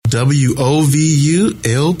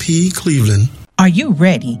WOVULP Cleveland. Are you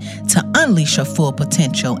ready to unleash your full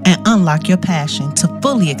potential and unlock your passion to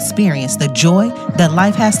fully experience the joy that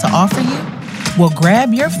life has to offer you? Well,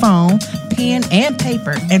 grab your phone, pen, and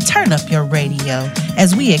paper and turn up your radio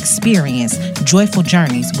as we experience Joyful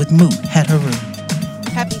Journeys with Moot Hetaru.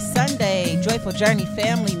 Happy Sunday, Joyful Journey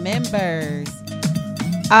family members.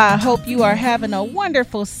 I hope you are having a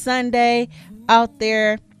wonderful Sunday out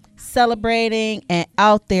there celebrating and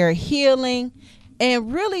out there healing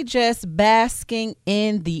and really just basking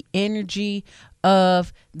in the energy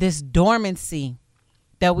of this dormancy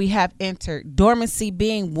that we have entered. Dormancy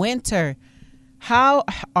being winter. How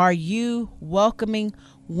are you welcoming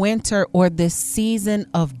winter or this season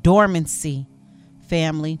of dormancy,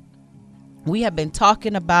 family? We have been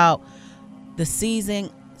talking about the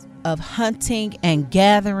season of hunting and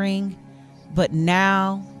gathering, but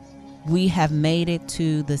now we have made it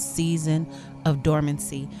to the season of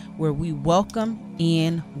dormancy where we welcome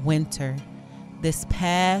in winter. This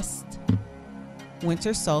past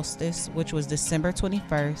winter solstice, which was December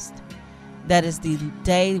 21st, that is the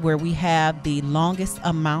day where we have the longest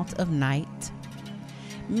amount of night,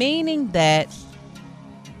 meaning that,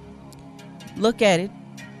 look at it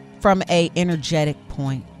from a energetic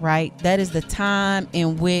point, right? That is the time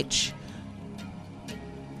in which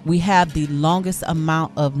we have the longest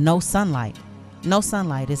amount of no sunlight. No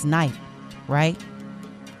sunlight is night, right?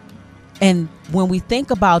 And when we think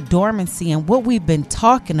about dormancy and what we've been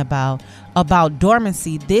talking about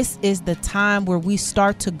dormancy, this is the time where we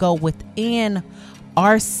start to go within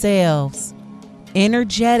ourselves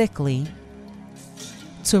energetically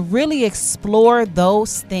to really explore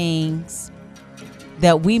those things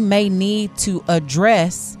that we may need to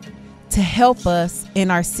address to help us in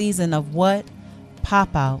our season of what?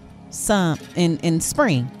 Pop out some in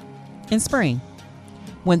spring,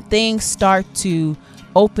 when things start to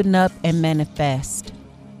open up and manifest.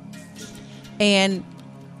 And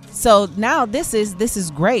so now this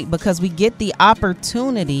is great because we get the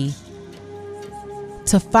opportunity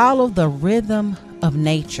to follow the rhythm of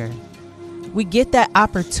nature. We get that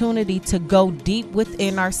opportunity to go deep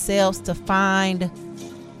within ourselves to find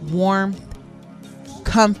warmth,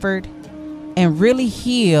 comfort, and really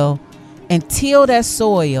heal and till that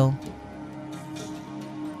soil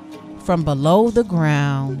from below the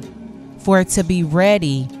ground for it to be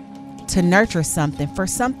ready to nurture something, for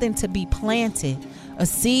something to be planted, a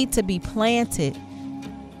seed to be planted,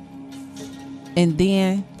 and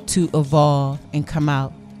then to evolve and come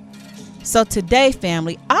out. So today,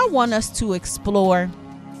 family, I want us to explore.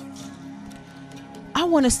 I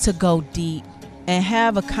want us to go deep and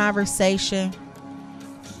have a conversation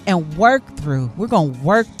and we're going to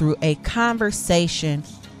work through a conversation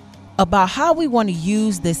about how we want to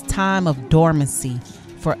use this time of dormancy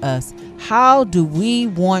for us. How do we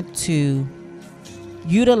want to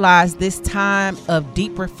utilize this time of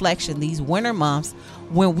deep reflection, these winter months,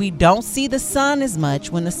 when we don't see the sun as much,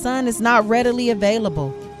 when the sun is not readily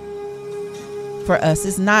available for us,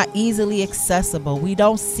 it's not easily accessible. We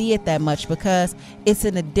don't see it that much because it's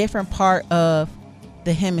in a different part of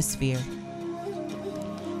the hemisphere.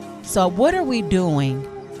 So what are we doing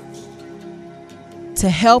to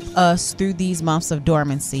help us through these months of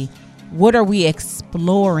dormancy? What are we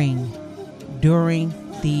exploring during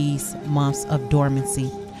these months of dormancy?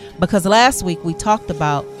 Because last week we talked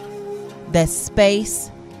about that space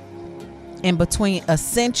in between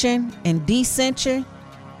ascension and descension.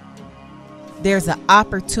 There's an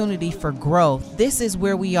opportunity for growth. This is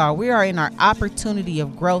where we are. We are in our opportunity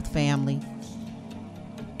of growth, family,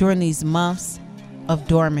 during these months of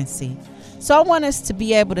dormancy. So I want us to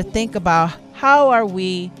be able to think about how are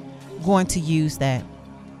we going to use that.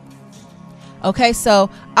 Okay, so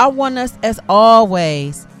I want us, as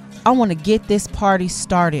always, I want to get this party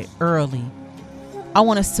started early. I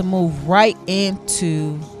want us to move right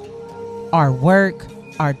into our work,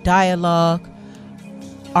 our dialogue,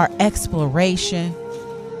 our exploration.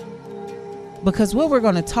 Because what we're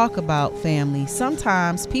going to talk about, family,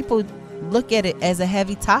 sometimes people look at it as a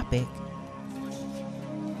heavy topic.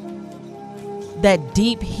 That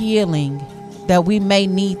deep healing that we may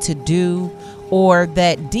need to do, or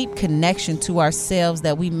that deep connection to ourselves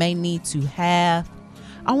that we may need to have.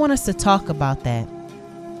 I want us to talk about that.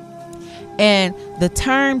 And the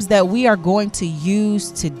terms that we are going to use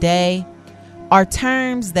today are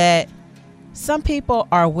terms that some people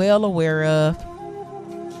are well aware of,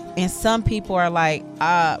 and some people are like,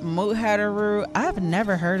 Moot Hetaru, I've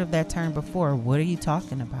never heard of that term before. What are you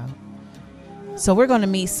talking about? So we're going to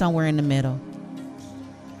meet somewhere in the middle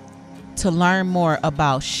to learn more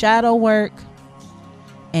about shadow work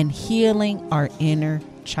and healing our inner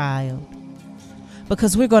child.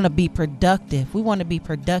 because we're going to be productive. We want to be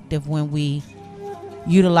productive when we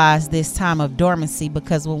utilize this time of dormancy,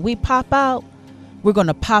 because when we pop out, we're going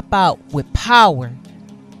to pop out with power,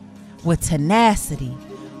 with tenacity,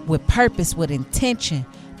 with purpose, with intention,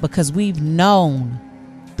 because we've known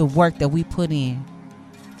the work that we put in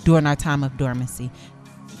during our time of dormancy.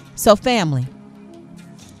 So family,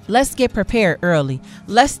 let's get prepared early.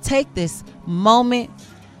 Let's take this moment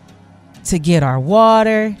to get our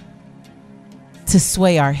water, to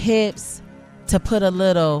sway our hips, to put a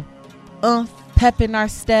little pep in our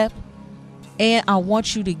step. And I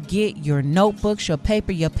want you to get your notebooks, your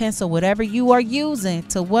paper, your pencil, whatever you are using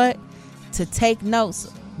to take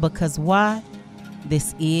notes. Because why?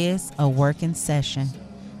 This is a working session.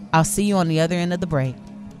 I'll see you on the other end of the break.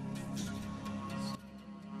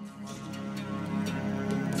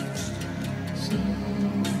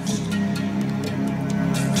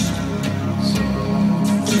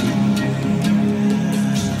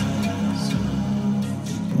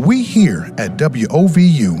 We here at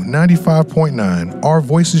WOVU 95.9, Our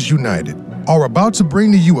Voices United, are about to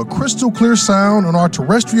bring to you a crystal clear sound on our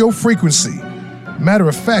terrestrial frequency. Matter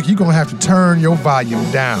of fact, you're going to have to turn your volume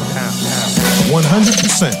down.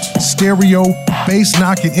 100% stereo, bass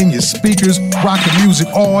knocking in your speakers, rocking music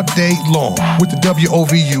all day long with the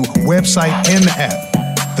WOVU website and the app.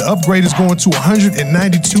 The upgrade is going to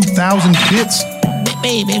 192,000 bits.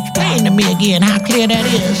 Baby, explain to me again how clear that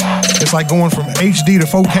is. It's like going from HD to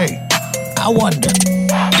 4K. I wonder.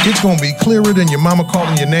 It's going to be clearer than your mama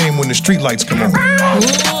calling your name when the streetlights come on.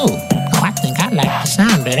 Ooh, I think I like the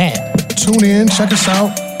sound of that. Tune in, check us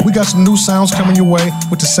out. We got some new sounds coming your way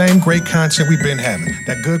with the same great content we've been having.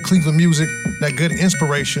 That good Cleveland music, that good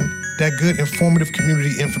inspiration, that good informative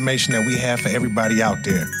community information that we have for everybody out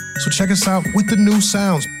there. So check us out with the new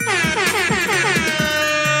sounds.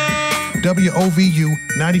 WOVU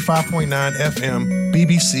 95.9 FM,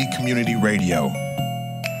 BBC Community Radio.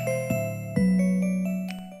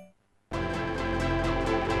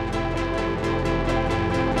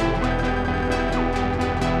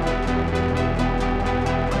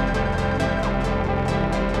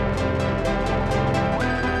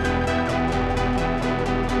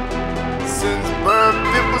 Since birth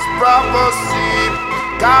it was prophecy,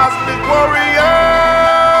 cosmic warrior,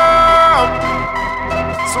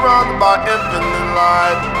 surrounded by infinite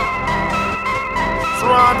light,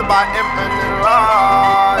 surrounded by infinite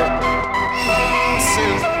light.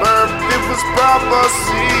 Since birth it was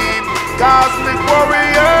prophecy, cosmic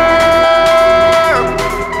warrior,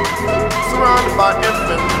 surrounded by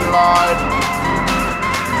infinite light,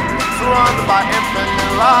 surrounded by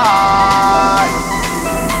infinite light.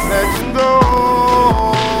 Let you go,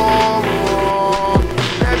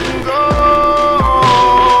 let you go,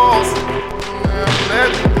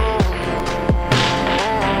 let you go.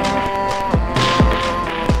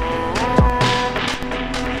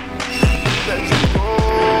 Let you go,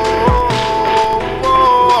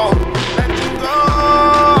 let you go, let you go.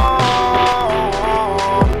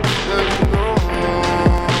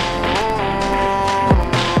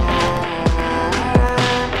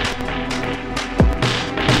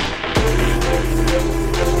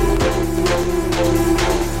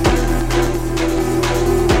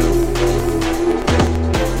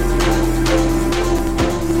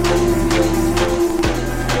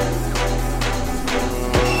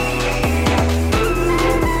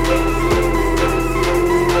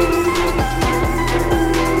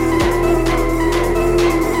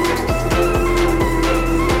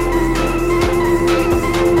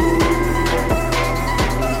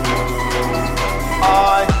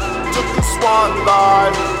 I took the swan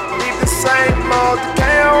dive, leave the same mode, the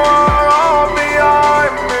camera all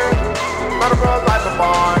behind me. Not a real life of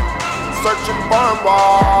mine, searching for a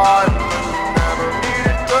rhyme. Never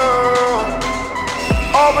needed to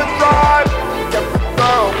overdrive, kept the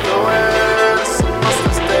throw doing. Must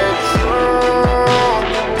have stayed true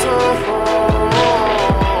to who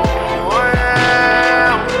I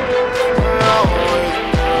am.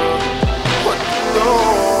 What to do?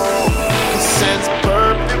 Since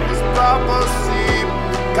birth it was prophecy,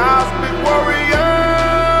 cosmic warrior,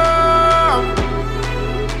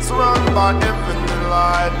 surrounded by infinite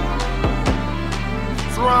light,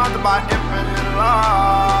 surrounded by infinite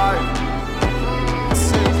light.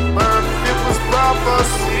 Since birth it was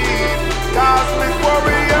prophecy, cosmic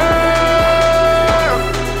warrior,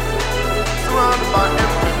 surrounded by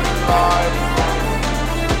infinite light,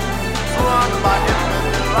 surrounded by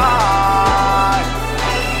infinite light.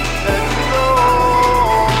 Let it go,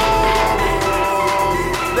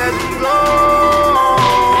 let it go,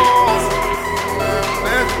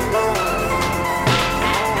 let it go.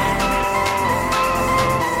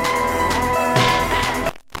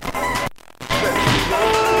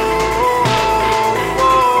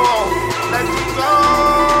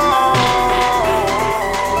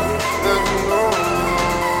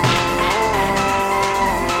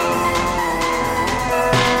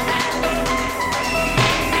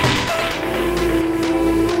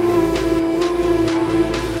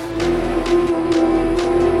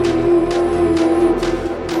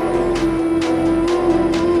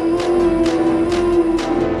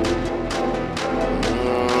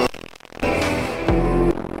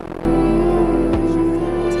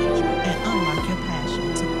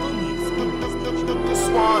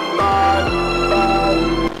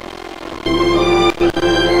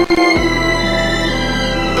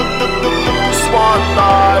 swan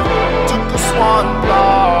dive, took a swan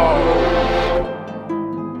dive.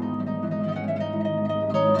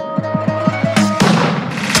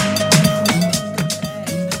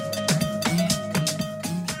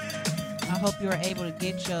 I hope you are able to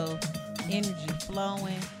get your energy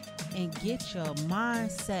flowing and get your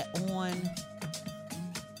mindset on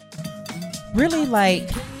really like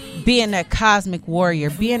being that cosmic warrior,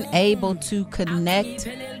 being able to connect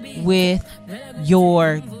with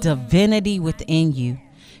your divinity within you.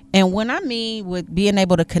 And when I mean with being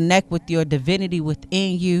able to connect with your divinity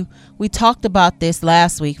within you, we talked about this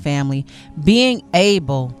last week, family. Being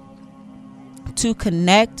able to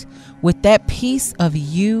connect with that piece of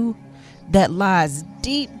you that lies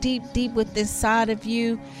deep, deep, deep within inside of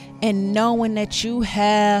you, and knowing that you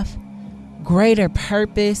have greater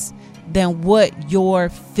purpose than what your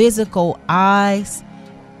physical eyes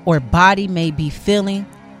or body may be feeling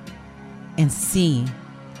and seeing.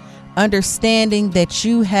 Understanding that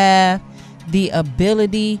you have the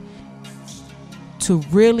ability to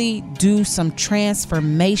really do some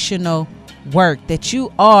transformational work, that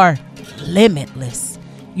you are limitless.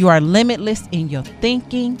 You are limitless in your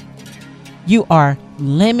thinking. You are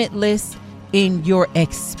limitless in your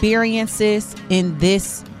experiences in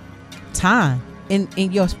this time,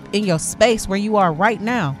 in your space where you are right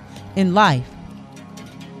now in life.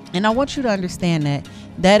 And I want you to understand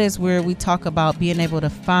that is where we talk about being able to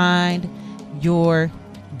find your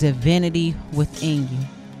divinity within you.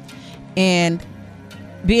 And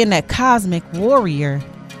being that cosmic warrior,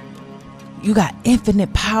 you got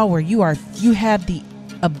infinite power. You have the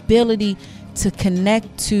ability to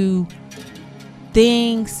connect to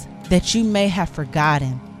things that you may have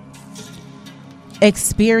forgotten,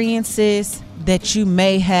 experiences that you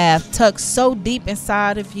may have tucked so deep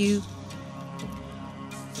inside of you,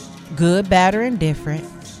 good, bad, or indifferent,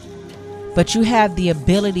 but you have the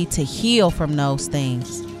ability to heal from those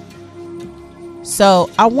things. So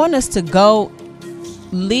I want us to go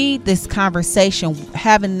lead this conversation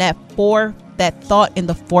having that thought in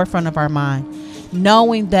the forefront of our mind,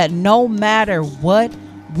 knowing that no matter what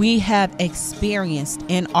we have experienced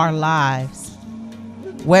in our lives,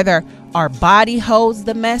 whether our body holds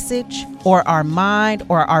the message or our mind,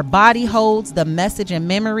 or our body holds the message and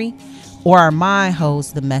memory, or our mind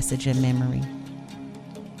holds the message and memory.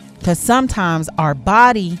 Because sometimes our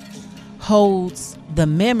body holds the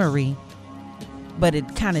memory, but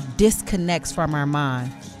it kind of disconnects from our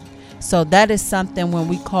mind. So that is something when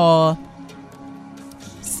we call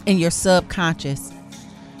in your subconscious,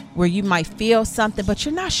 where you might feel something, but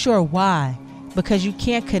you're not sure why, because you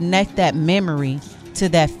can't connect that memory to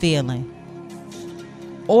that feeling.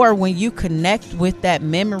 Or when you connect with that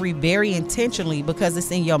memory very intentionally because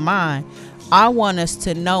it's in your mind, I want us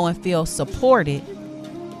to know and feel supported.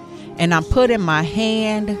 And I'm putting my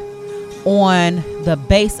hand on the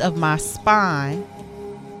base of my spine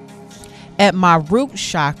at my root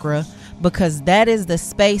chakra, because that is the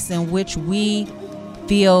space in which we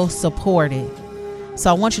feel supported. So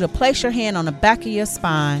I want you to place your hand on the back of your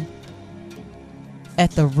spine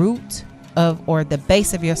at the root of, or the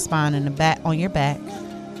base of your spine in the back, on your back.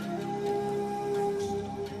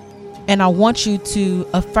 And I want you to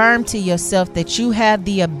affirm to yourself that you have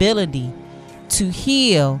the ability to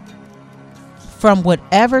heal from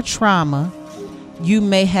whatever trauma you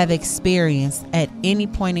may have experienced at any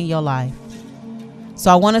point in your life.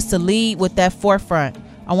 So I want us to lead with that forefront.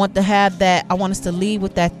 I want us to lead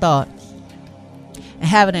with that thought and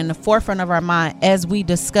have it in the forefront of our mind as we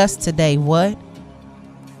discuss today what?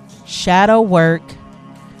 Shadow work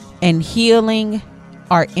and healing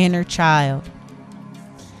our inner child.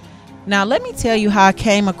 Now, let me tell you how I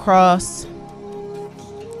came across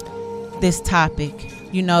this topic.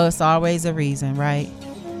 You know, it's always a reason, right?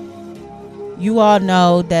 You all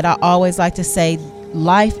know that I always like to say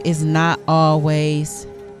life is not always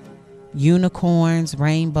unicorns,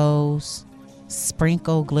 rainbows,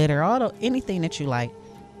 sprinkle, glitter, anything that you like.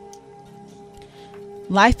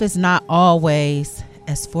 Life is not always,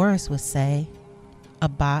 as Forrest would say, a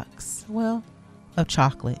box, of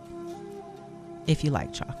chocolate, if you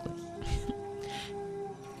like chocolate.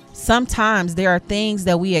 Sometimes there are things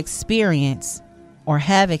that we experience or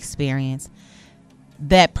have experienced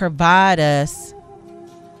that provide us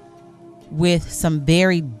with some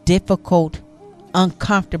very difficult,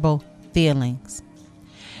 uncomfortable feelings.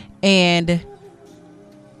 And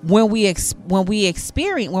when we have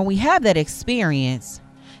that experience,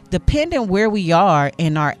 depending where we are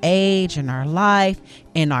in our age, in our life,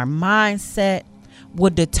 in our mindset,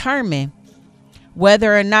 will determine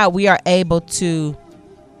whether or not we are able to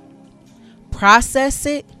process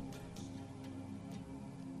it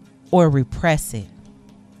or repress it.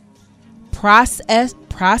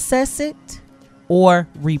 process it or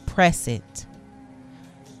repress it.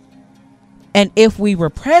 And if we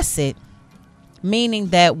repress it, meaning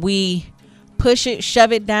that we push it,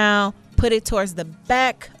 shove it down, put it towards the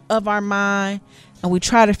back of our mind, and we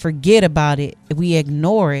try to forget about it, if we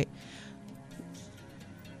ignore it,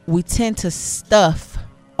 we tend to stuff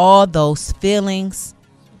all those feelings,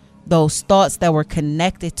 those thoughts that were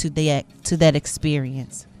connected to that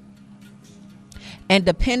experience. And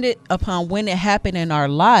dependent upon when it happened in our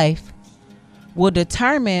life will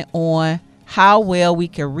determine on how well we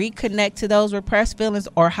can reconnect to those repressed feelings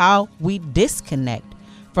or how we disconnect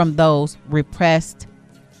from those repressed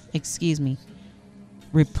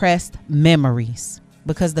memories,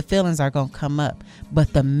 because the feelings are going to come up,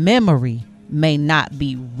 but the memory may not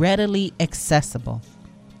be readily accessible.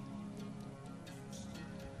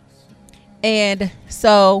 And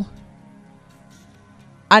so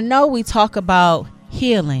I know we talk about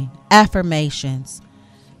healing, affirmations,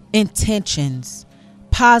 intentions,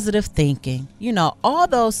 positive thinking, all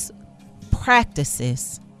those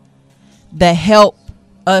practices that help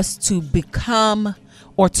us to become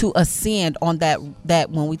or to ascend on that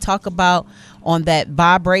when we talk about on that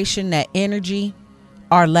vibration, that energy,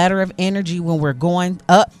 our ladder of energy, when we're going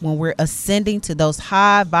up, when we're ascending to those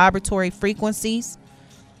high vibratory frequencies.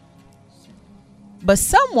 But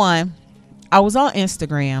I was on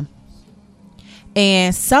Instagram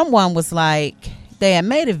and someone was like, they had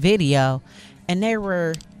made a video and they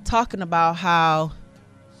were talking about how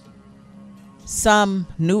some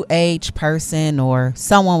new age person or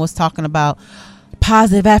someone was talking about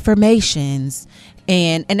positive affirmations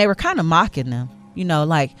and they were kind of mocking them,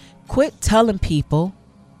 like, quit telling people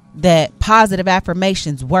that positive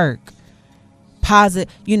affirmations work.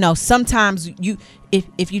 Sometimes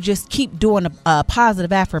if you just keep doing a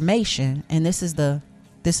positive affirmation, and this is the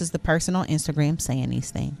person on Instagram saying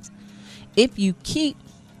these things. If you keep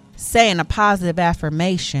saying a positive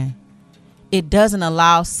affirmation, it doesn't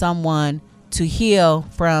allow someone to heal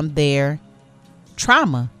from their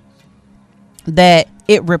trauma, that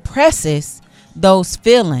it represses those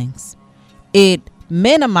feelings. It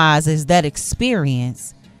minimizes that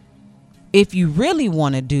experience. If you really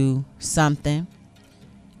want to do something,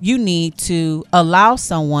 you need to allow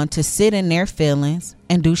someone to sit in their feelings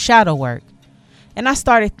and do shadow work. And I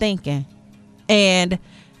started thinking, and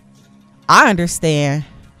I understand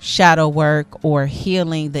shadow work or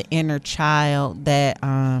healing the inner child, that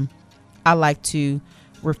I like to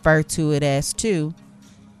refer to it as too.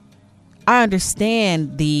 I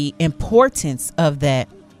understand the importance of that.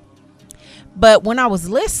 But when I was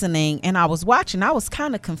listening and I was watching, I was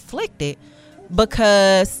kind of conflicted,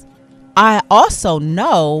 because I also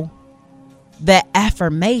know that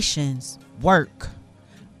affirmations work.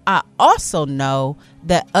 I also know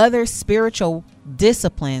that other spiritual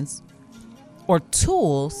disciplines or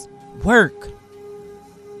tools work.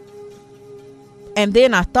 And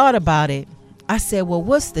then I thought about it. I said, well,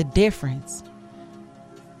 what's the difference?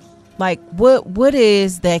 Like, what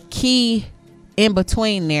is that key in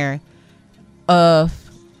between there of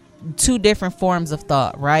two different forms of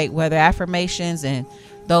thought, right? Whether affirmations and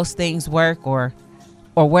those things work, or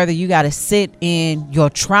whether you got to sit in your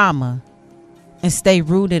trauma and stay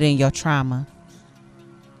rooted in your trauma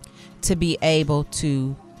to be able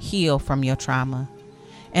to heal from your trauma.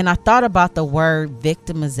 And I thought about the word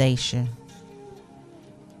victimization,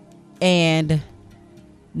 and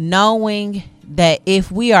knowing that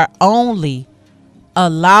if we are only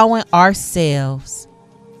allowing ourselves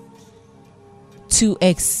to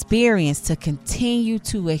continue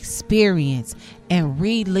to experience and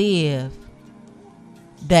relive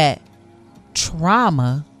that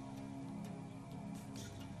trauma,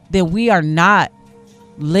 then we are not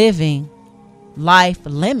living life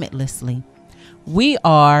limitlessly. We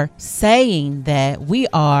are saying that we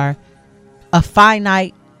are a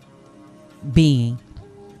finite being,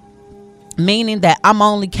 meaning that I'm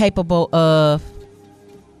only capable of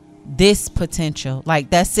this potential. Like,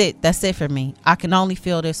 that's it for me. I can only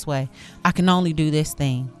feel this way. I can only do this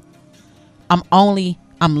thing. I'm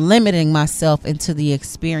limiting myself into the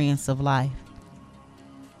experience of life,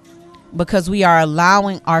 because we are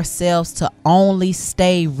allowing ourselves to only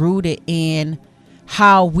stay rooted in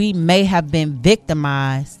how we may have been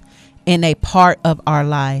victimized in a part of our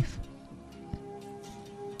life.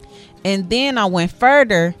 And then I went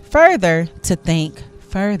further to think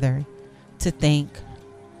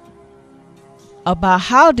about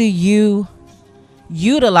how do you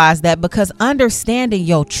utilize that, because understanding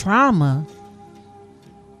your trauma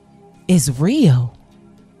is real.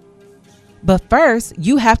 But first,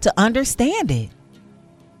 you have to understand it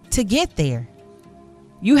to get there.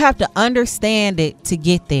 You have to understand it to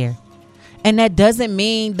get there. And that doesn't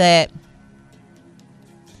mean that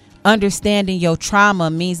understanding your trauma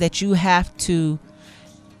means that you have to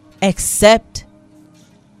accept.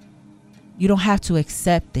 You don't have to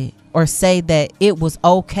accept it or say that it was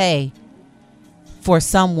okay for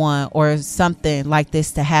someone or something like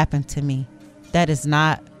this to happen to me. That is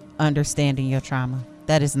not understanding your trauma.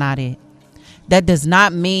 That is not it. That does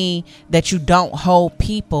not mean that you don't hold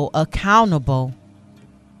people accountable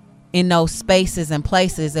in those spaces and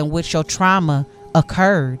places in which your trauma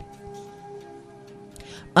occurred.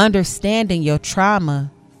 Understanding your trauma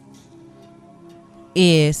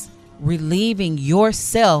is relieving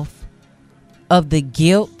yourself of the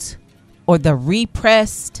guilt or the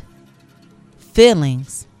repressed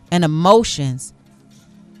feelings and emotions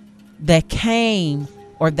that came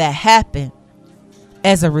or that happened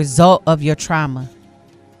as a result of your trauma.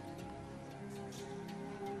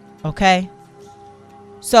 Okay?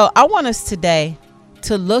 So I want us today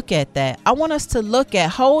to look at that. I want us to look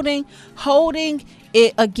at holding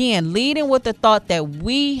it again, leading with the thought that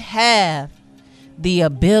we have the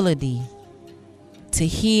ability to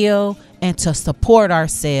heal and to support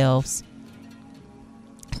ourselves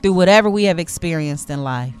through whatever we have experienced in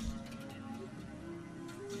life.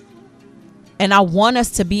 And I want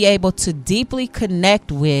us to be able to deeply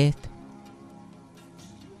connect with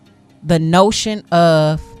the notion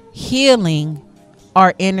of healing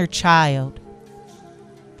our inner child,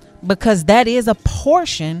 because that is a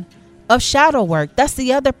portion of shadow work. That's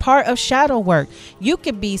the other part of shadow work. You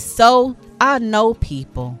could be so, I know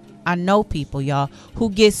people, y'all, who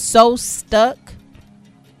get so stuck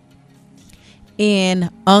in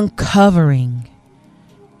uncovering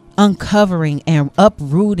and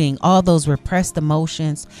uprooting all those repressed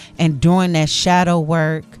emotions and doing that shadow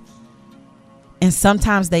work. And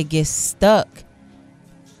sometimes they get stuck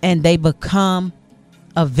and they become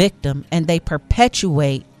a victim and they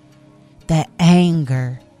perpetuate that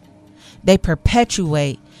anger. They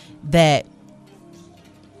perpetuate that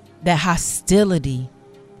hostility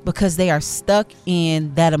because they are stuck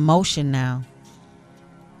in that emotion now.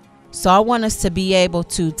 So I want us to be able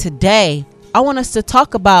to today, I want us to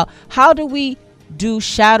talk about how do we do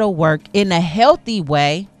shadow work in a healthy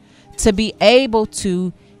way to be able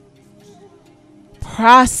to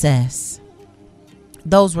process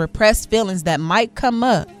those repressed feelings that might come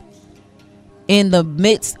up in the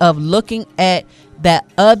midst of looking at that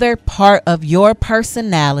other part of your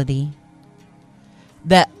personality,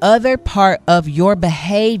 that other part of your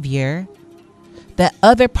behavior, that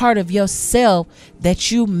other part of yourself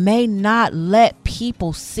that you may not let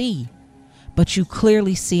people see, but you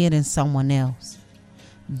clearly see it in someone else.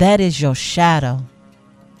 That is your shadow.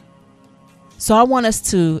 So I want us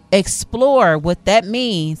to explore what that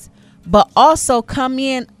means, but also come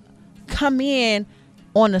in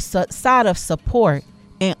on the side of support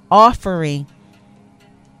and offering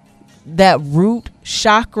that root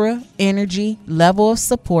chakra energy level of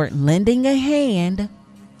support, lending a hand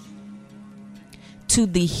to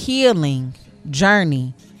the healing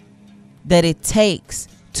journey that it takes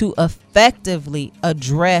to effectively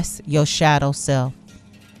address your shadow self.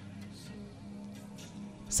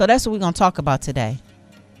 So that's what we're going to talk about today.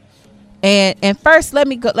 And first, let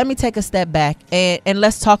me take a step back and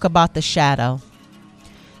let's talk about the shadow.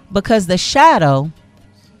 Because the shadow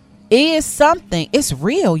is something, it's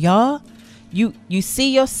real, y'all. You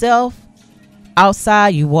see yourself outside,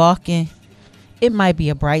 you walking. It might be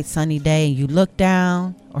a bright sunny day and you look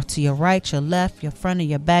down or to your right, your left, your front or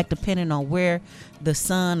your back, depending on where the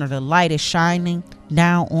sun or the light is shining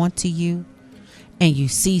down onto you, and you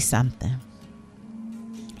see something.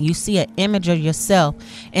 You see an image of yourself.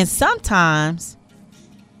 And sometimes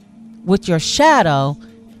with your shadow,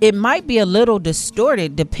 it might be a little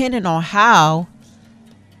distorted depending on how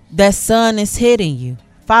that sun is hitting you.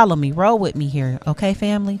 Follow me, roll with me here. Okay,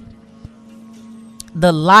 family?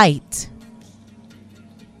 The light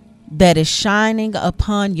that is shining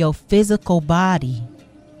upon your physical body.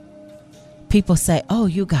 People say, oh,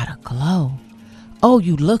 you got a glow. Oh,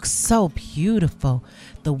 you look so beautiful.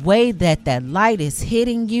 The way that light is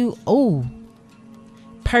hitting you. Oh,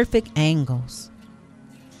 perfect angles.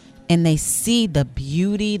 And they see the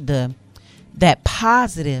beauty, that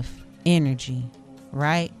positive energy,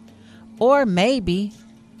 right? Or maybe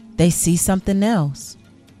they see something else.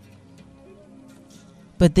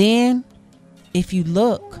 But then if you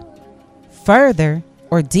look further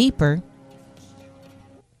or deeper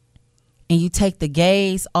and you take the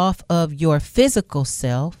gaze off of your physical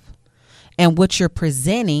self and what you're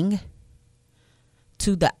presenting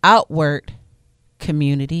to the outward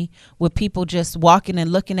community, with people just walking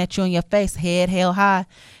and looking at you in your face, head held high,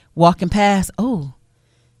 walking past, oh,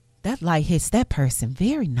 that light hits that person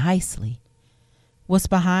very nicely. What's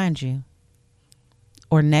behind you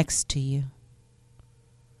or next to you?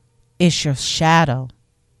 It's your shadow.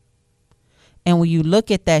 And when you look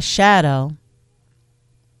at that shadow,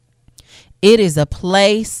 it is a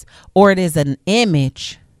place or it is an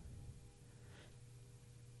image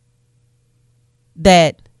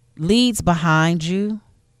that leads behind you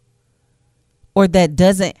or that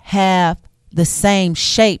doesn't have the same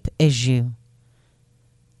shape as you.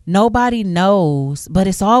 Nobody knows, but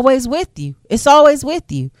it's always with you. It's always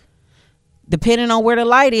with you. Depending on where the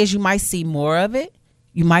light is, you might see more of it.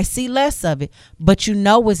 You might see less of it, but you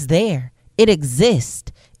know it's there. It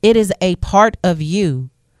exists. It is a part of you.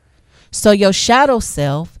 So your shadow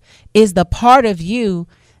self is the part of you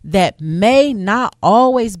that may not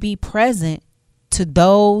always be present to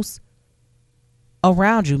those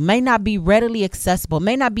around you, may not be readily accessible,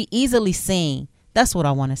 may not be easily seen. That's what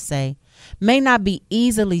I want to say. May not be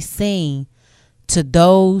easily seen to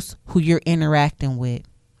those who you're interacting with.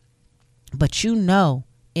 But you know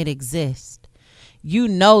it exists. You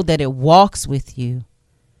know that it walks with you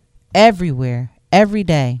everywhere, every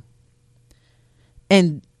day.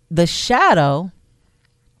 And the shadow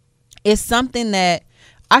is something that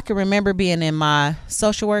I can remember being in my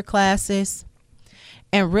social work classes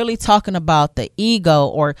and really talking about the ego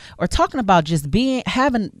or talking about just being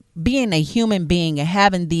a human being and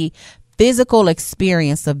having the physical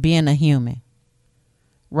experience of being a human,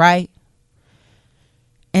 right?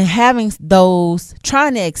 And having those,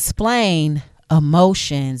 trying to explain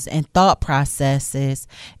emotions and thought processes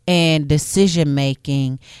and decision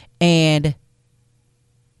making and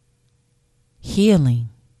healing,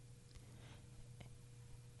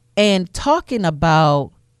 and talking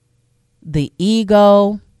about the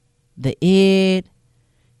ego, the id,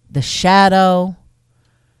 the shadow.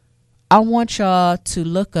 I want y'all to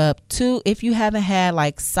look up if you haven't had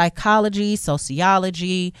like psychology,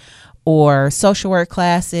 sociology, or social work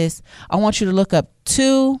classes, I want you to look up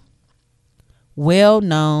 2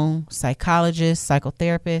 well-known psychologists,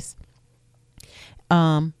 psychotherapists,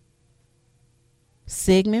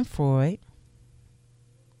 Sigmund Freud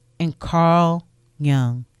and Carl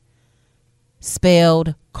Jung,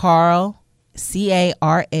 spelled Carl,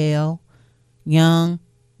 C-A-R-L, Jung,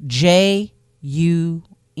 J-U-N-G.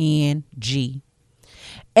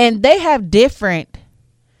 And they have different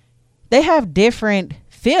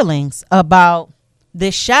feelings about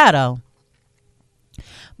this shadow.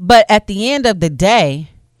 But at the end of the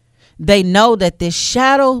day, they know that this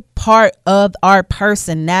shadow part of our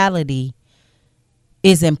personality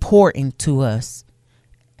is important to us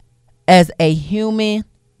as a human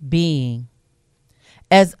being,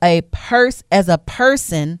 as a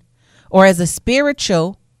person or as a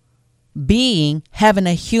spiritual being having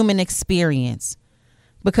a human experience.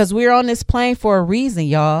 Because we're on this plane for a reason,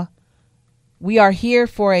 y'all. We are here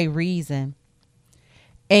for a reason.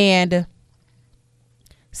 And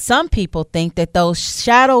some people think that those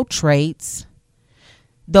shadow traits,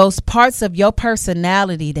 those parts of your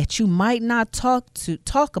personality that you might not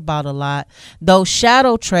talk about a lot, those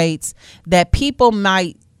shadow traits that people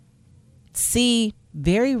might see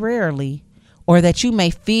very rarely, or that you may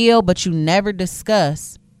feel but you never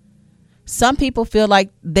discuss. Some people feel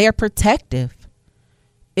like they're protective.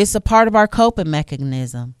 It's a part of our coping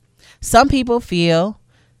mechanism. Some people feel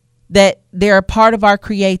that they're a part of our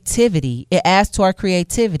creativity. It adds to our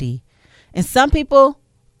creativity. And some people,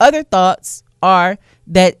 other thoughts are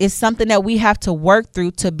that it's something that we have to work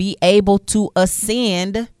through to be able to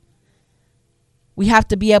ascend. We have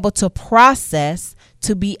to be able to process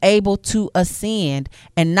to be able to ascend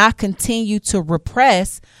and not continue to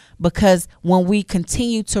repress, because when we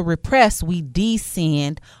continue to repress, we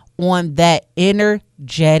descend on that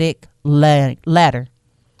energetic ladder.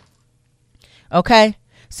 Okay?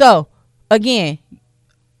 So, again,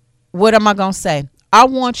 what am I going to say? I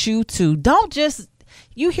want you to don't just,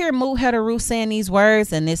 you hear Muhedaru saying these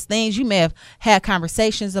words and these things. You may have had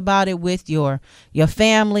conversations about it with your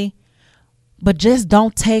family, but just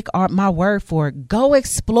don't take my word for it. Go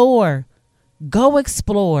explore. Go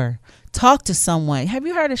explore. Talk to someone. Have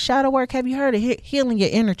you heard of shadow work? Have you heard of healing your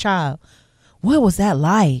inner child? What was that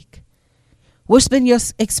like? What's been your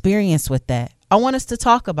experience with that? I want us to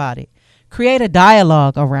talk about it. Create a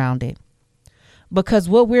dialogue around it. Because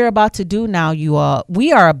what we're about to do now, you all,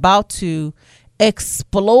 we are about to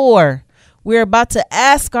explore. We're about to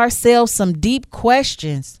ask ourselves some deep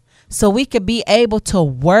questions so we could be able to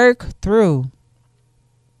work through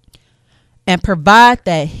and provide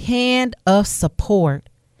that hand of support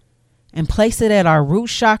and place it at our root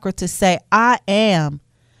chakra to say, I am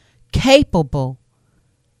capable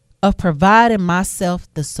of providing myself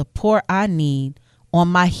the support I need on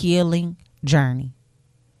my healing journey.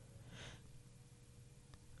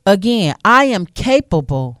 Again, I am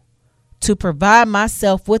capable to provide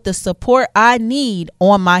myself with the support I need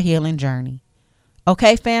on my healing journey.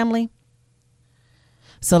 Okay, family?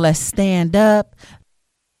 So let's stand up.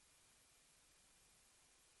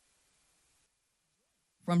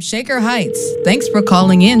 From Shaker Heights, thanks for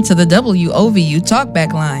calling in to the WOVU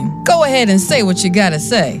Talkback line. Go ahead and say what you gotta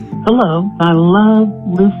say. Hello, I love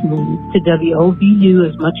listening to WOVU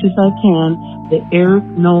as much as I can, the Eric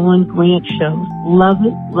Nolan Grant Show. Love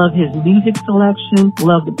it, love his music selection,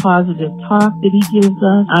 love the positive talk that he gives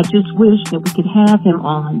us. I just wish that we could have him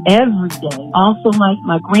on every day. Also, like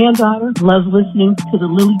my granddaughter, loves listening to the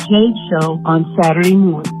Lily Jade Show on Saturday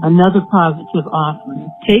morning. Another positive offering.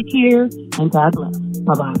 Take care and God bless.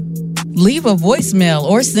 Bye-bye. Leave a voicemail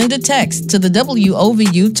or send a text to the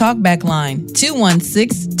WOVU Talkback line,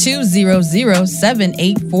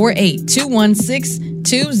 216-200-7848,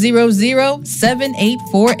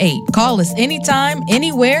 216-200-7848. Call us anytime,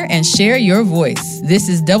 anywhere, and share your voice. This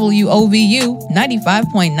is WOVU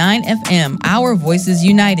 95.9 FM, Our Voices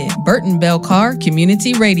United, Burton Bell Carr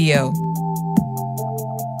Community Radio.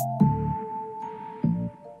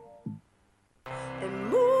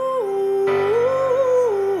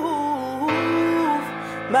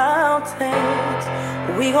 Mountains,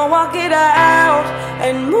 we gon' walk it out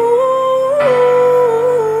and move.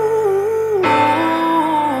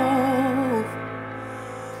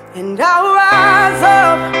 And I'll rise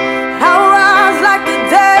up, I'll rise like the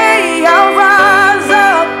day. I'll rise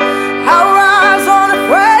up, I'll rise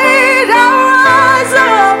unafraid. I'll rise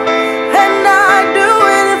up, and I do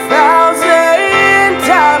it 1,000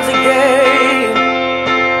 times again.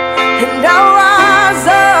 And I'll rise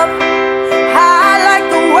up,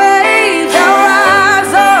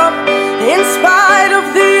 in spite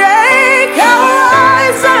of the ache. I'll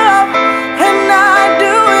rise up, and I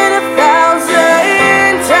do it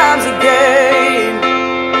 1,000 times again.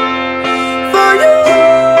 For you,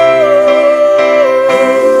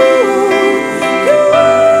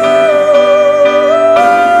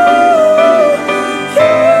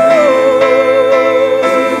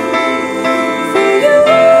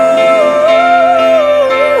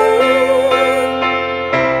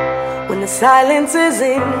 when the silence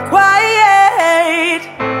isn't quiet,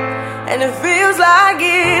 and it feels like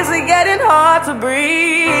it's getting hard to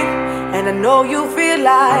breathe, and I know you feel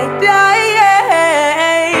like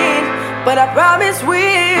dying, but I promise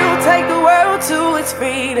we'll take the world to its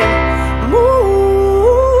feet and move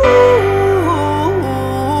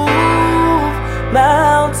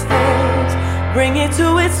mountains, bring it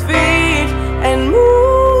to its feet and move.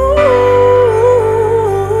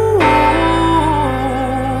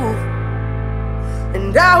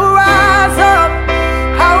 And I'll rise up,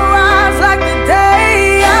 I'll rise like the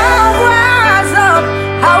day. I'll rise up,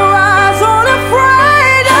 I'll rise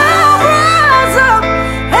unafraid. I'll rise up,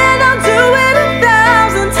 and I'll do it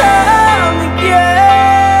 1,000 times again.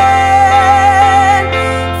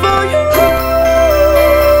 For you, for you, for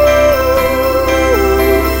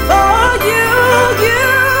you, for you.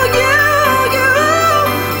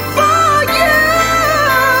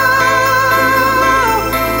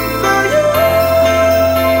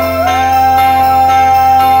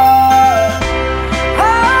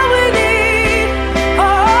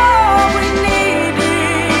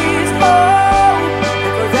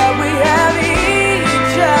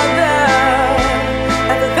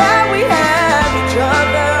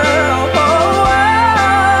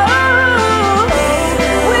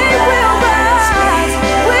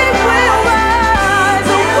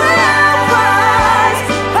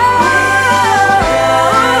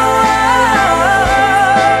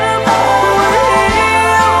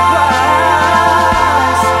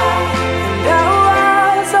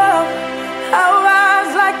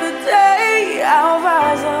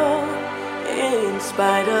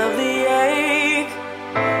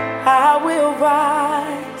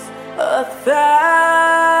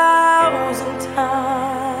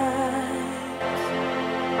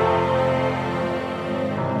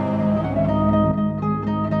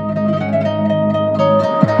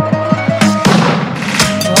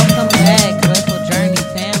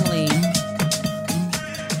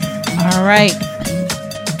 All right.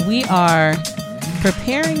 We are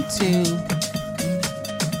preparing to,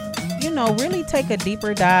 really take a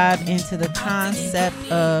deeper dive into the concept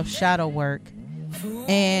of shadow work.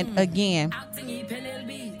 And again,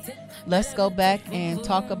 let's go back and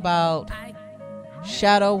talk about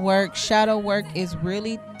shadow work. Shadow work is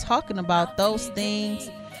really talking about those things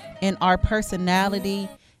in our personality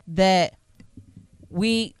that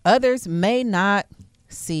others may not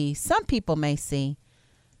see. Some people may see,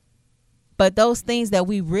 but those things that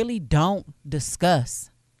we really don't discuss.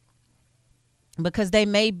 because they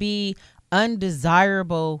may be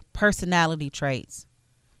undesirable personality traits.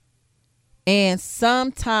 And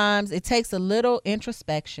sometimes it takes a little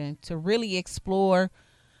introspection to really explore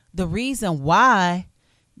the reason why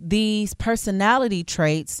these personality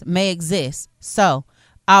traits may exist. So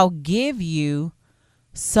I'll give you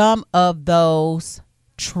some of those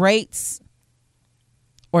traits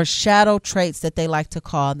or shadow traits that they like to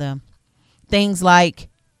call them. Things like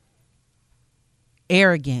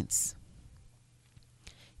arrogance,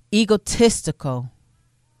 egotistical,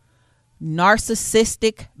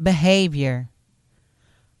 narcissistic behavior,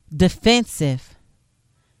 defensive,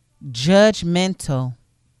 judgmental,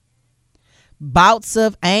 bouts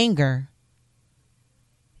of anger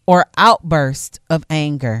or outburst of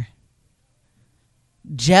anger,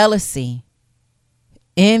 jealousy,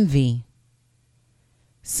 envy.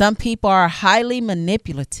 Some people are highly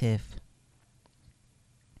manipulative.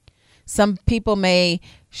 Some people may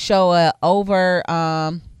show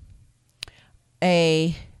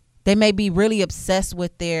they may be really obsessed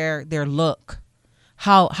with their look,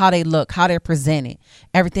 how they look, how they're presented.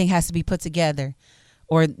 Everything has to be put together.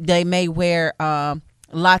 Or they may wear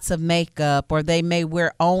lots of makeup, or they may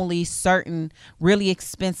wear only certain really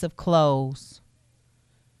expensive clothes.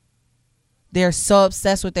 They're so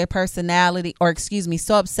obsessed with their personality,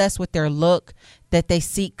 so obsessed with their look that they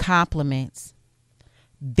seek compliments.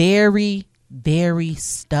 Very, very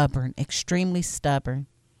stubborn, extremely stubborn.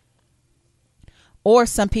 Or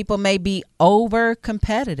some people may be over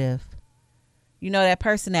competitive. You know, that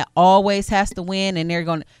person that always has to win, and they're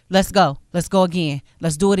going, let's go again.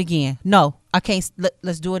 Let's do it again. No, I can't.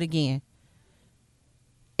 Let's do it again.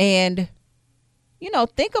 And,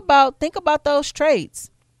 think about those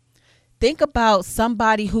traits. Think about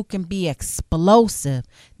somebody who can be explosive,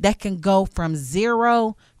 that can go from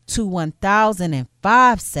 0 to 1,000 in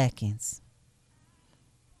 5 seconds.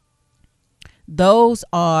 Those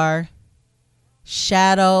are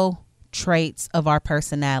shadow traits of our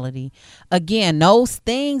personality. Again, those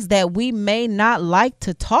things that we may not like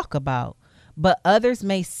to talk about, but others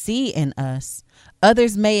may see in us,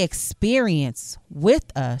 others may experience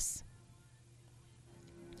with us.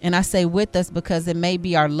 And I say with us because it may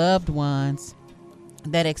be our loved ones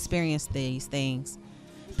that experience these things.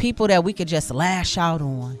 People that we could just lash out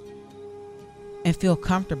on and feel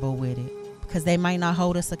comfortable with it because they might not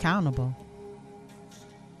hold us accountable.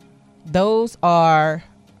 Those are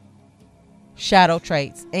shadow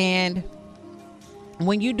traits. And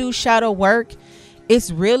when you do shadow work, it's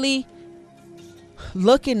really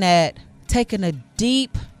looking at taking a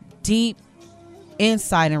deep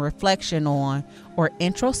insight and reflection on, or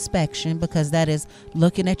introspection, because that is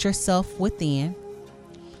looking at yourself within.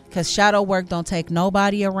 Because shadow work don't take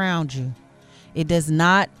nobody around you. It does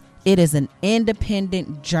not. It is an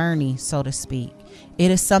independent journey, so to speak.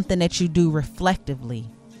 It is something that you do reflectively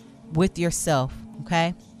with yourself.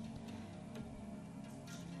 Okay.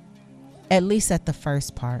 At least at the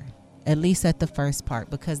first part,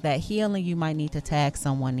 because that healing, you might need to tag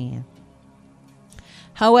someone in.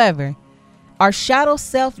 However, our shadow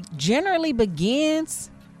self generally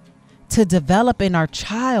begins to develop in our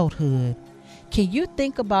childhood. Can you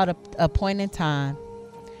think about a point in time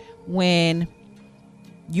when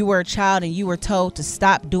you were a child and you were told to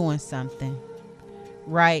stop doing something,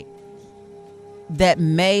 right? That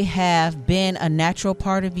may have been a natural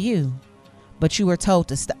part of you, but you were told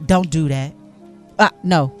to stop. Don't do that.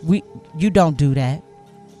 You don't do that.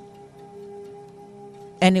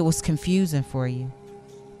 And it was confusing for you.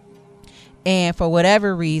 And for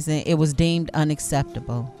whatever reason, it was deemed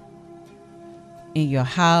unacceptable in your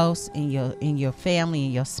house, in your family,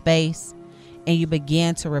 in your space, and you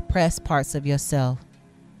began to repress parts of yourself.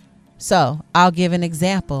 So I'll give an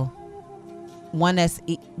example. One that's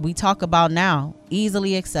we talk about now,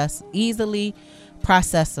 easily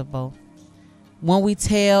processable. When we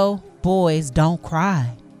tell boys don't cry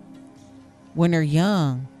when they're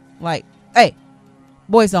young, like, hey,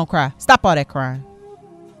 boys don't cry. Stop all that crying.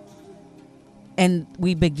 And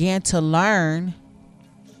we began to learn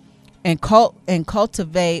and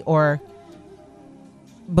cultivate or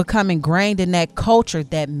become ingrained in that culture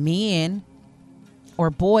that men or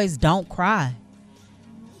boys don't cry.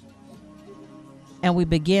 And we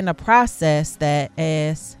begin to process that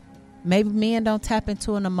as maybe men don't tap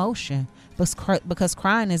into an emotion, because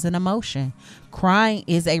crying is an emotion. Crying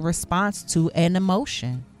is a response to an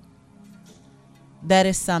emotion. That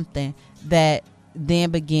is something that then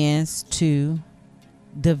begins to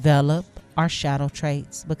develop our shadow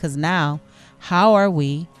traits, because now how are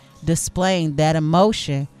we displaying that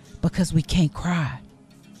emotion because we can't cry?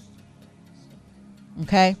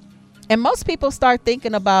 Okay. And most people start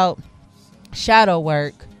thinking about shadow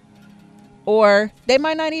work Or they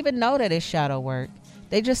might not even know that it's shadow work.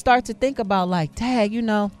 They just start to think about like,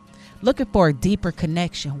 dang, looking for a deeper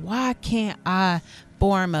connection. Why can't I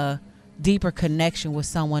form a deeper connection with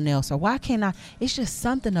someone else? Or why can't I? It's just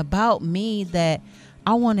something about me that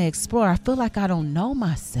I want to explore. I feel like I don't know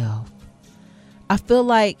myself. I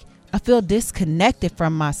feel disconnected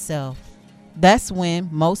from myself. That's when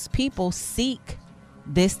most people seek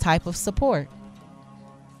this type of support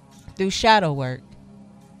through shadow work.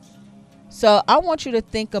 So I want you to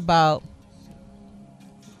think about,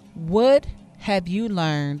 what have you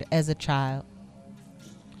learned as a child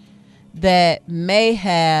that may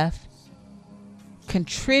have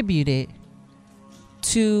contributed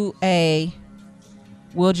to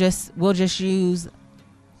we'll just use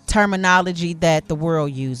terminology that the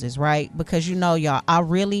world uses, right? Because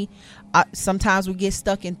y'all, sometimes we get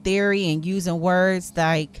stuck in theory and using words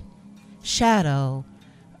like shadow,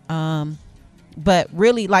 but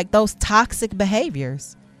really like those toxic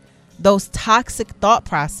behaviors, those toxic thought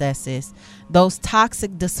processes, those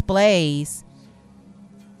toxic displays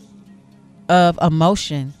of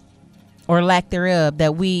emotion or lack thereof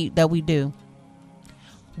that we do.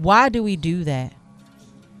 Why do we do that?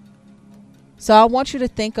 So I want you to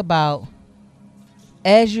think about,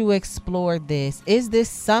 as you explore this, is this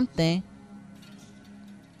something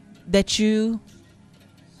that you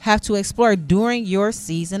have to explore during your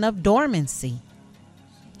season of dormancy?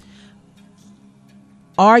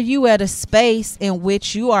 Are you at a space in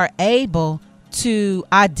which you are able to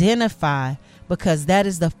identify? Because that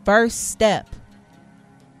is the first step.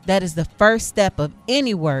 That is the first step of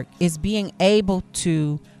any work, is being able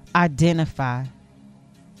to identify.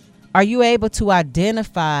 Are you able to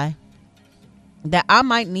identify that I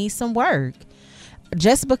might need some work?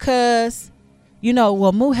 Just because,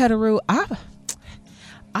 Muheteru,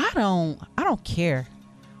 I don't care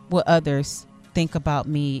what others think about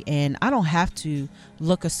me, and I don't have to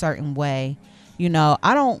look a certain way.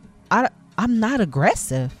 I'm not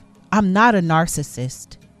aggressive. I'm not a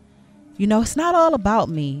narcissist. It's not all about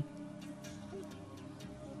me.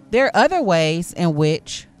 There are other ways in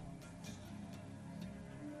which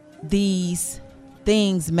these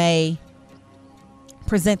things may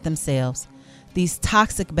present themselves. These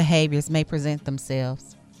toxic behaviors may present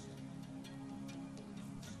themselves.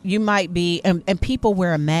 You might be, and people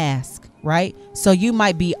wear a mask, right? So you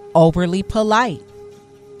might be overly polite,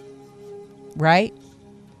 right?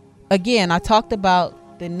 Again, I talked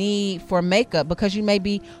about the need for makeup because you may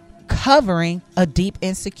be covering a deep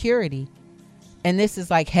insecurity. And this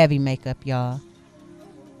is like heavy makeup, y'all.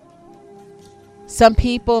 Some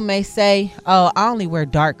people may say, oh, I only wear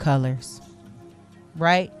dark colors,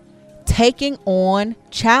 right? Taking on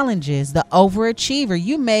challenges, the overachiever.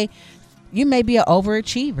 You may be an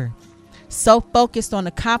overachiever, so focused on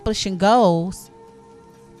accomplishing goals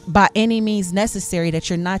by any means necessary that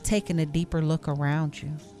you're not taking a deeper look around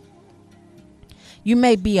you. You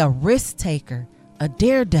may be a risk taker, a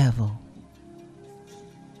daredevil,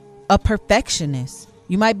 a perfectionist.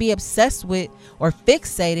 You might be obsessed with or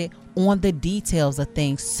fixated on the details of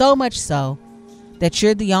things, so much so that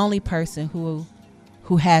you're the only person who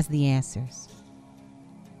has the answers.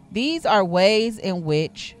 These are ways in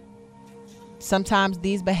which sometimes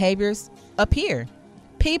these behaviors appear.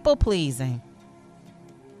 People pleasing.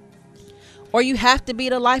 Or you have to be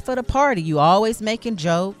the life of the party. You always making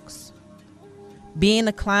jokes, being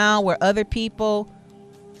a clown where other people,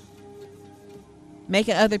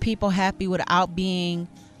 making other people happy without being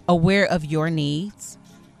aware of your needs.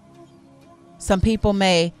 Some people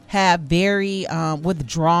may have very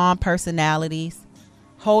withdrawn personalities,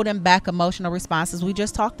 holding back emotional responses. We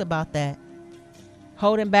just talked about that.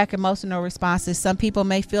 Holding back emotional responses. Some people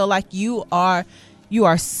may feel like you are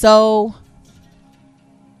so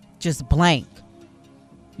just blank.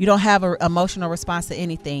 You don't have an emotional response to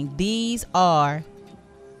anything. These are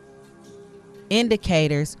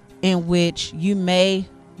indicators in which you may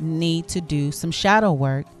need to do some shadow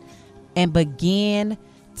work and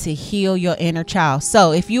to heal your inner child.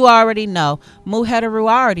 So if you already know, Muheteru,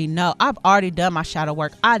 I already know. I've already done my shadow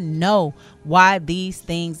work. I know why these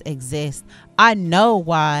things exist. I know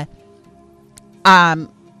why I'm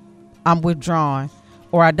withdrawn,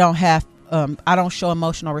 or I don't show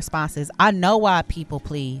emotional responses. I know why I people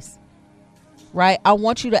please. Right? I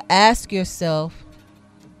want you to ask yourself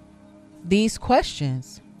these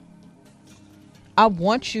questions. I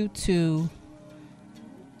want you to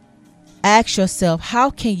ask yourself,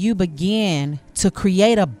 how can you begin to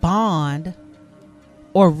create a bond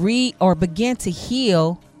or begin to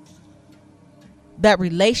heal that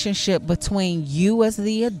relationship between you as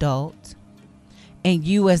the adult and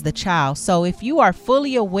you as the child? So if you are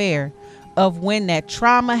fully aware of when that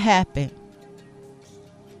trauma happened,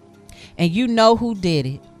 and you know who did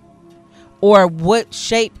it or what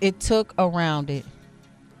shape it took around it,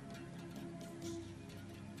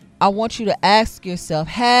 I want you to ask yourself,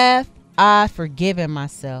 have I forgiven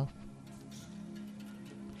myself?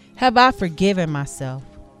 Have I forgiven myself?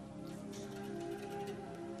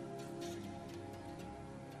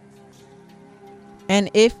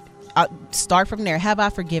 And if I start from there, have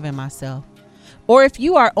I forgiven myself? Or if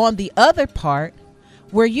you are on the other part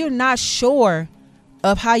where you're not sure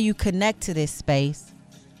of how you connect to this space,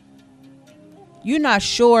 you're not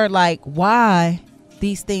sure like why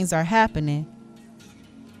these things are happening,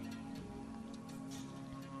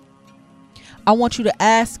 I want you to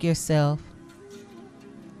ask yourself,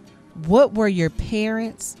 what were your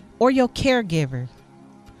parents or your caregiver?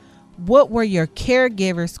 What were your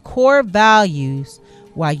caregiver's core values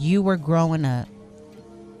while you were growing up?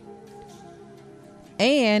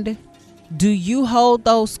 And do you hold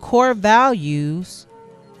those core values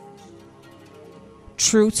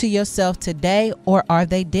true to yourself today, or are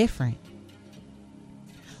they different?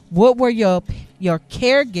 What were your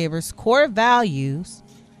caregiver's core values?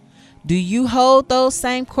 Do you hold those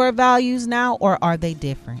same core values now, or are they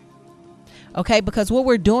different? Okay, because what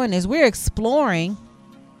we're doing is we're exploring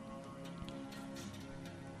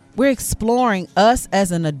us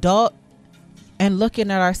as an adult and looking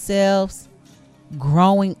at ourselves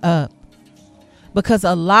growing up. Because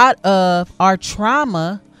a lot of our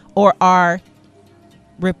trauma or our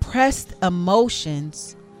repressed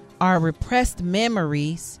emotions, our repressed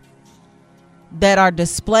memories that are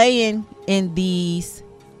displaying in these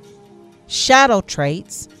shadow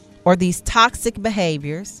traits or these toxic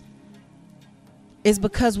behaviors is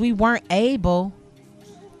because we weren't able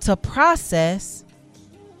to process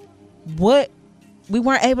the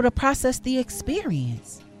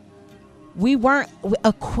experience. We weren't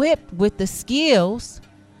equipped with the skills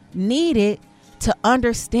needed to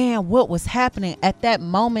understand what was happening at that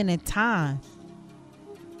moment in time.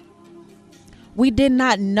 We did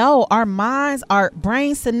not know, our minds, our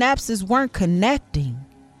brain synapses weren't connecting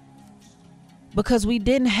because we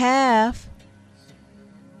didn't have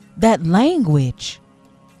that language.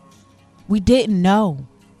 We didn't know.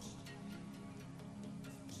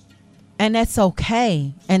 And that's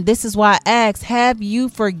okay. And this is why I asked, have you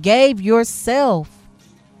forgave yourself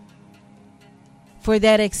for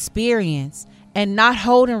that experience and not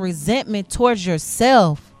holding resentment towards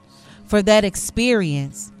yourself for that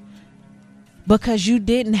experience because you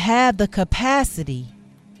didn't have the capacity,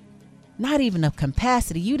 not even a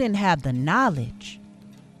capacity, you didn't have the knowledge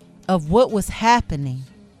of what was happening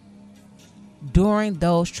during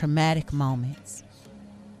those traumatic moments.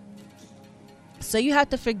 So you have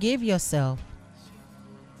to forgive yourself.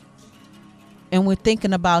 And we're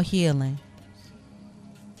thinking about healing.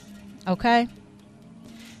 Okay?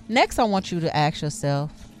 Next, I want you to ask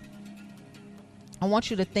yourself, I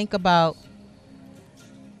want you to think about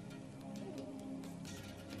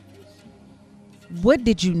what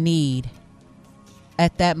did you need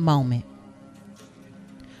at that moment?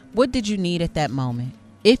 What did you need at that moment?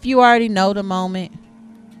 If you already know the moment,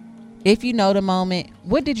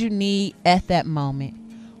 what did you need at that moment?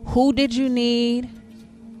 Who did you need?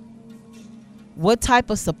 What type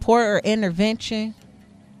of support or intervention?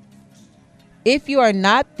 If you are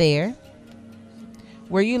not there,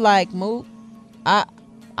 where you like, Moot, I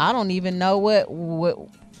don't even know what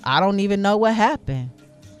happened.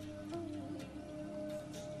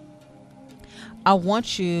 I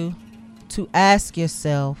want you to ask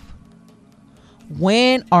yourself,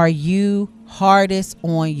 when are you hardest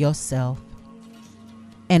on yourself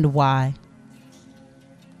and why?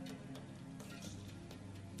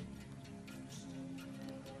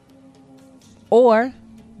 Or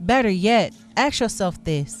better yet, ask yourself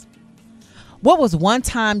this. What was one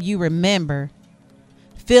time you remember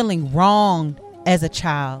feeling wronged as a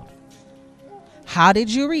child? How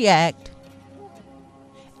did you react?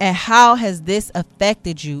 And how has this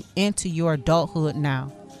affected you into your adulthood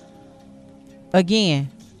now? Again,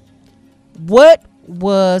 what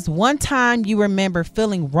was one time you remember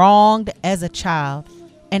feeling wronged as a child,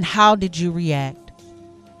 and how did you react?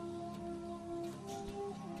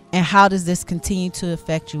 And how does this continue to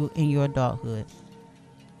affect you in your adulthood?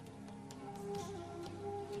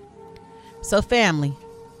 So family,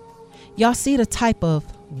 y'all see the type of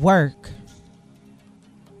work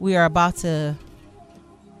we are about to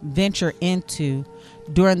venture into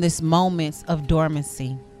during this moments of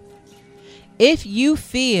dormancy. If you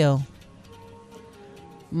feel,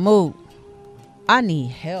 Moot, I need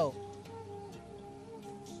help,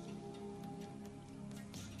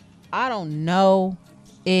 I don't know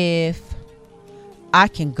if I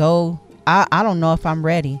can go, I don't know if I'm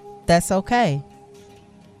ready, that's okay.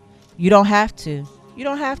 You don't have to. You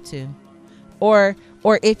don't have to. Or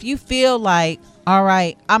if you feel like, all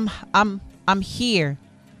right, I'm here.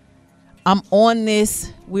 I'm on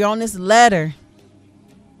this. We're on this ladder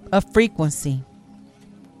of frequency.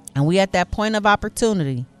 And we at that point of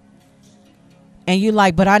opportunity. And you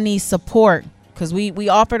like, but I need support. Because we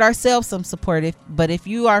offered ourselves some support. But if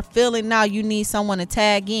you are feeling now you need someone to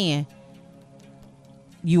tag in,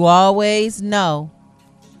 you always know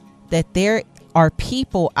that there are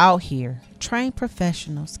people out here, trained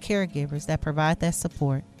professionals, caregivers that provide that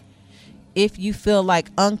support. If you feel like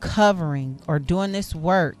uncovering or doing this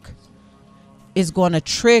work is going to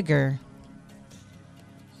trigger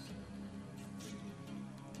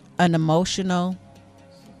an emotional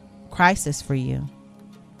crisis for you.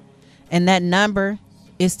 And that number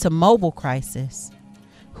is to Mobile Crisis,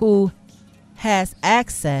 who has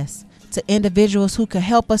access to individuals who can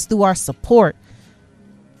help us through our support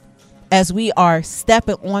as we are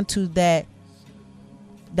stepping onto that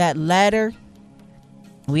ladder.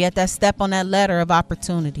 We at that step on that ladder of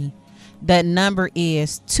opportunity. That number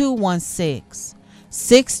is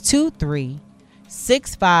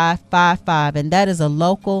 216-623-6555. And that is a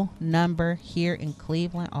local number here in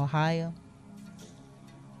Cleveland, Ohio.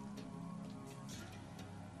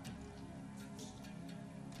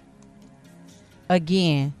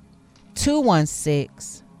 Again,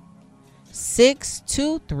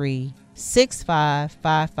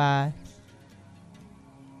 216-623-6555.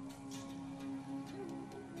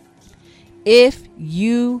 If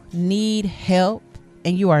you need help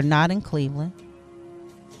and you are not in Cleveland,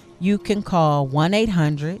 you can call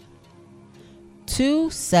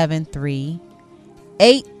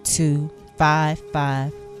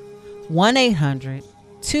 1-800-273-8255.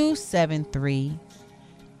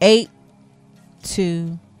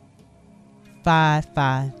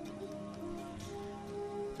 1-800-273-8255.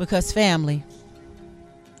 Because family,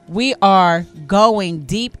 we are going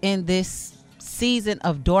deep in this season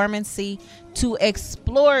of dormancy to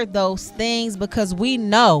explore those things, because we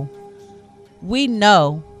know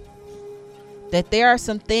that there are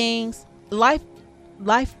some things. Life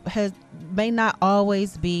may not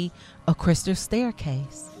always be a crystal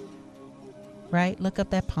staircase, right? Look up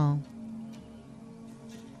that poem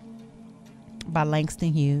by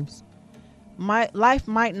Langston Hughes. Life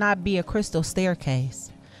might not be a crystal staircase,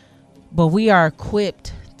 but we are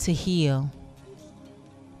equipped to heal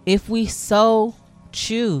if we so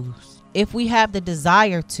choose, if we have the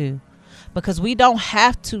desire to, because we don't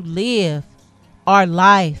have to live our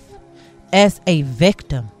life as a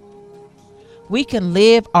victim. We can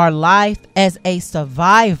live our life as a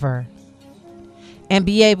survivor and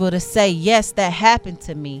be able to say, yes, that happened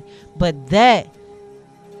to me, but that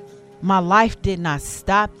my life did not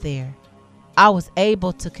stop there. I was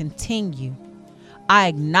able to continue. I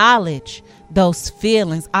acknowledge those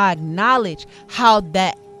feelings. I acknowledge how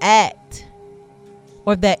that act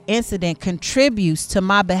or that incident contributes to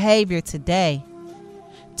my behavior today,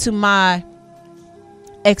 to my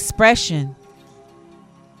expression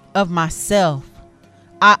of myself.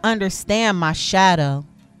 I understand my shadow.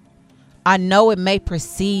 I know it may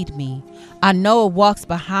precede me. I know it walks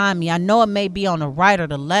behind me. I know it may be on the right or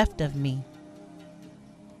the left of me.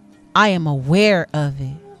 I am aware of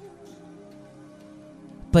it.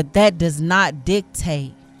 But that does not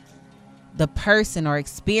dictate the person or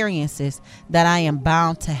experiences that I am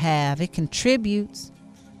bound to have. It contributes,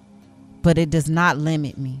 but it does not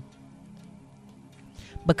limit me,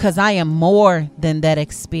 because I am more than that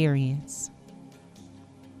experience.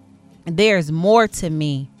 There's more to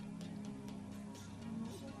me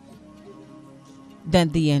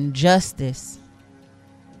than the injustice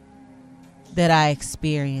that I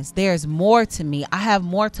experienced. There's more to me. I have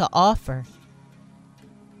more to offer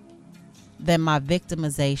than my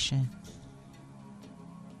victimization.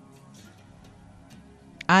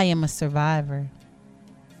 I am a survivor.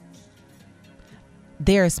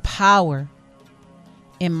 There is power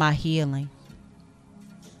in my healing.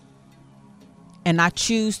 And I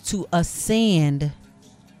choose to ascend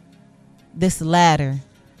this ladder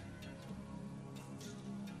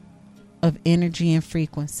of energy and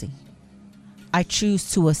frequency. I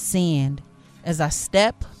choose to ascend as I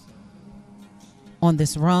step on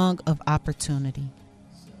this rung of opportunity.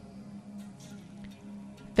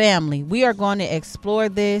 Family, we are going to explore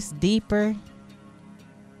this deeper.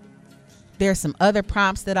 There's some other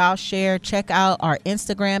prompts that I'll share. Check out our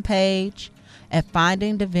Instagram page at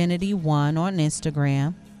Finding Divinity 1 on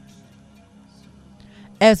Instagram.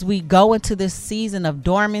 As we go into this season of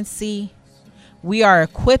dormancy, we are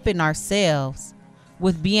equipping ourselves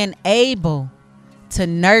with being able to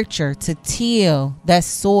nurture, to till that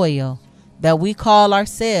soil that we call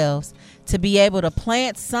ourselves, to be able to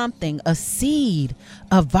plant something, a seed,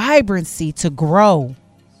 a vibrancy to grow.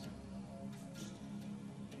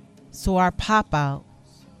 So our pop out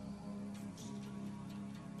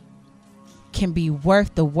can be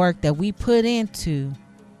worth the work that we put into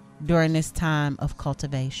during this time of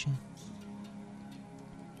cultivation.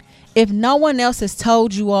 If no one else has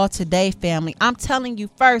told you all today, family, I'm telling you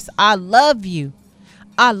first, I love you.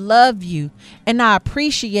 I love you. And I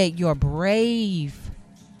appreciate your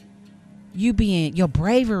your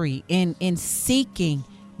bravery in seeking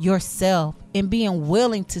yourself, and being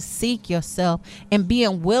willing to seek yourself, and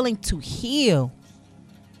being willing to heal.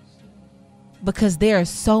 Because there is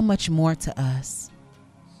so much more to us.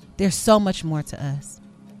 There's so much more to us.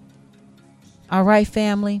 All right,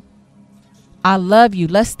 family. I love you.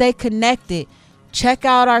 Let's stay connected. Check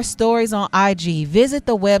out our stories on IG. Visit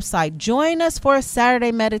the website. Join us for a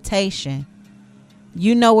Saturday meditation.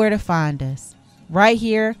 You know where to find us. Right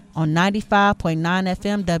here on 95.9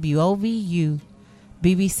 FM WOVU,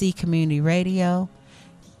 BBC Community Radio,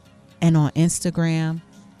 and on Instagram,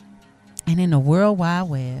 and in the World Wide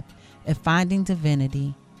Web at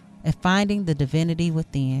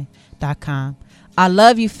findingthedivinitywithin.com. I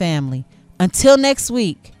love you, family. Until next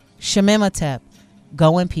week, Shemimotep.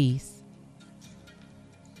 Go in peace.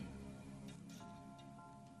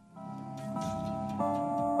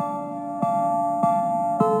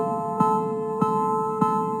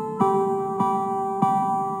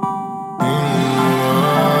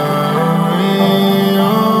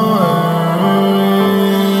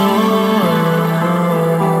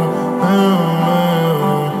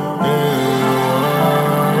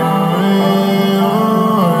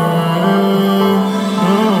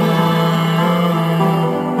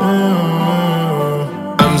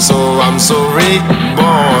 I'm so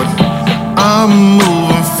reborn. I'm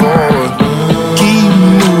moving forward. Keep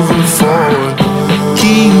moving forward.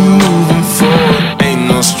 Keep moving forward. Ain't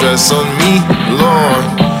no stress on me, Lord.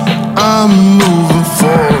 I'm moving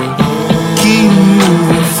forward. Keep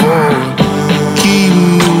moving forward. Keep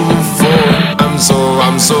moving forward. I'm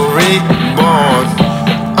so reborn.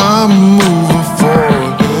 I'm moving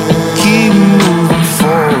forward. Keep moving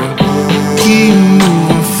forward. Keep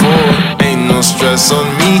moving forward. Ain't no stress on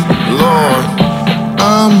me, Lord.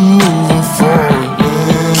 I'm moving forward.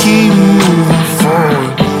 Keep moving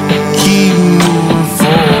forward. Keep moving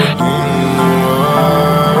forward.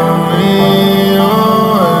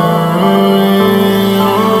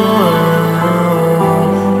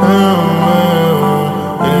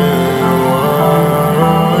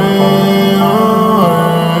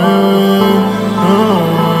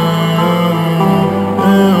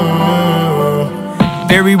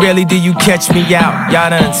 Very rarely do you catch me out. Y'all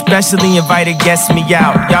done specially invited guests me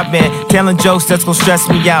out. Y'all been telling jokes that's gon' stress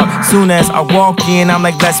me out. Soon as I walk in, I'm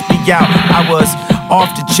like, let's be out. I was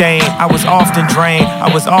off the chain, I was often drained,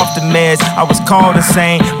 I was off the meds, I was called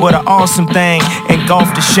insane. What an awesome thing,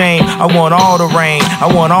 engulfed the shame. I want all the rain, I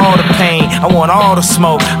want all the pain, I want all the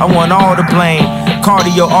smoke, I want all the blame.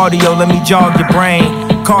 Cardio, audio, let me jog your brain.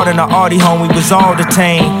 Caught in the Audi home, we was all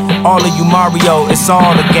detained. All of you Mario, it's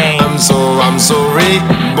all a game. I'm so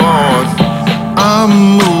reborn.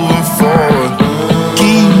 I'm moving forward.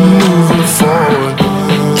 Keep moving forward.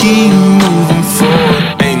 Keep moving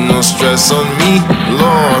forward. Ain't no stress on me,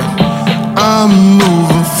 Lord. I'm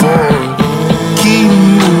moving forward. Keep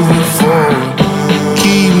moving forward.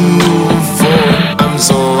 Keep moving forward. I'm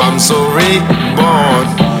so reborn.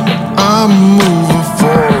 I'm moving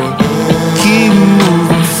forward. Keep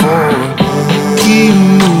moving forward. Keep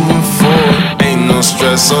moving forward. Ain't no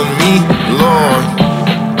stress on me, Lord.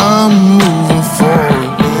 I'm moving forward.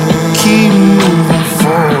 Keep moving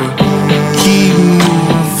forward. Keep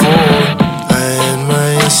moving forward. I had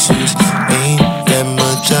my issues, ain't that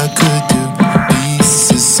much I could do. Peace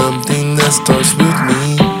is something that starts with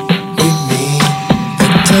me, with me.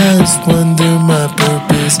 At times wonder my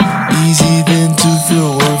purpose, easy then to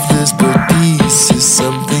feel worthless. But peace is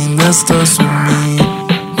something that starts with me,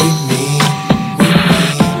 with me, with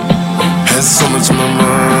me. Had so much on my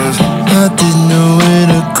mind, I didn't know where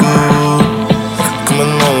to go. Come a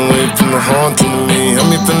long way from the haunting of me. Had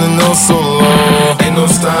me feeling oh so low. Ain't no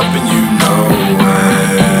stopping you, no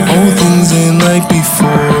way. All things ain't like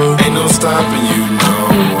before. Ain't no stopping you,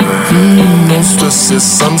 no way. No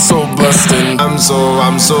stresses, I'm so blessed and I'm so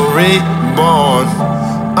reborn.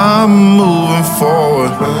 I'm moving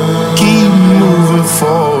forward. Keep moving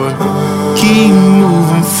forward. Keep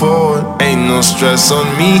moving forward. Ain't no stress on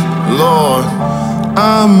me, Lord.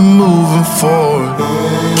 I'm moving forward.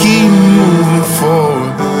 Keep moving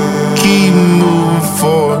forward. Keep moving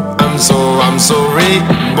forward. I'm so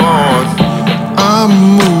reborn. I'm